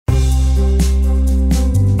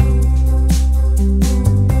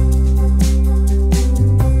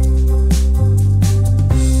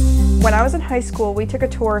I was in high school, we took a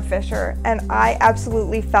tour of Fisher, and I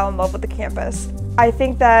absolutely fell in love with the campus. I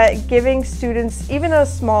think that giving students even a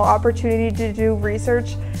small opportunity to do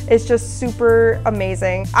research is just super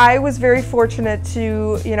amazing. I was very fortunate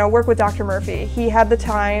to, work with Dr. Murphy. He had the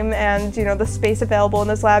time and, the space available in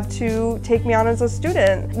his lab to take me on as a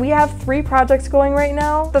student. We have 3 projects going right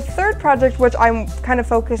now. The third project, which I'm kind of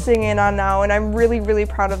focusing in on now, and I'm really, really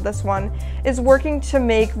proud of this one, is working to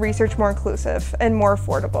make research more inclusive and more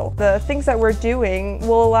affordable. The things that we're doing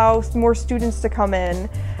will allow more students to come in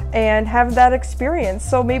and have that experience.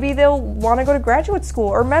 So maybe they'll want to go to graduate school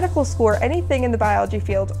or medical school or anything in the biology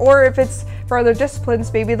field. Or if it's for other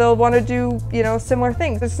disciplines, maybe they'll want to do, similar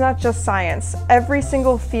things. It's not just science. Every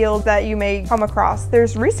single field that you may come across,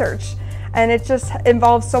 there's research. And it just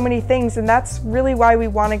involves so many things, and that's really why we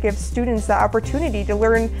want to give students the opportunity to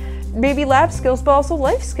learn maybe lab skills, but also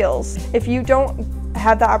life skills. If you don't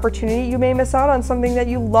have the opportunity, you may miss out on something that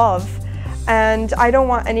you love. And I don't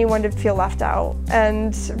want anyone to feel left out.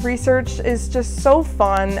 And research is just so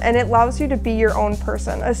fun, and it allows you to be your own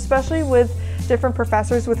person, especially with different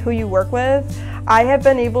professors with who you work with. I have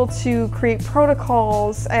been able to create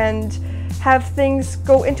protocols and have things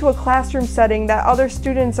go into a classroom setting that other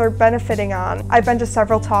students are benefiting on. I've been to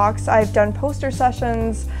several talks, I've done poster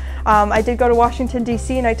sessions. I did go to Washington,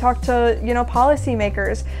 D.C. and I talked to,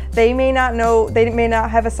 policymakers. They may not know, they may not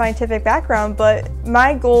have a scientific background, but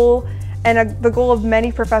my goal and the goal of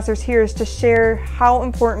many professors here is to share how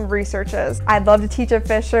important research is. I'd love to teach at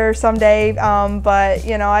Fisher someday, but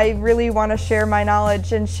I really want to share my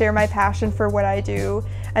knowledge and share my passion for what I do,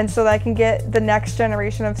 and so that I can get the next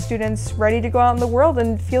generation of students ready to go out in the world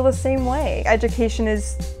and feel the same way. Education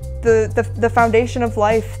is the foundation of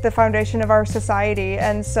life, the foundation of our society,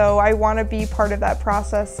 and so I want to be part of that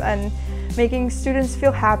process and making students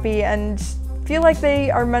feel happy and feel like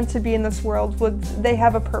they are meant to be in this world, they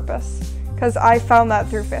have a purpose, because I found that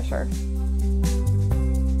through Fisher.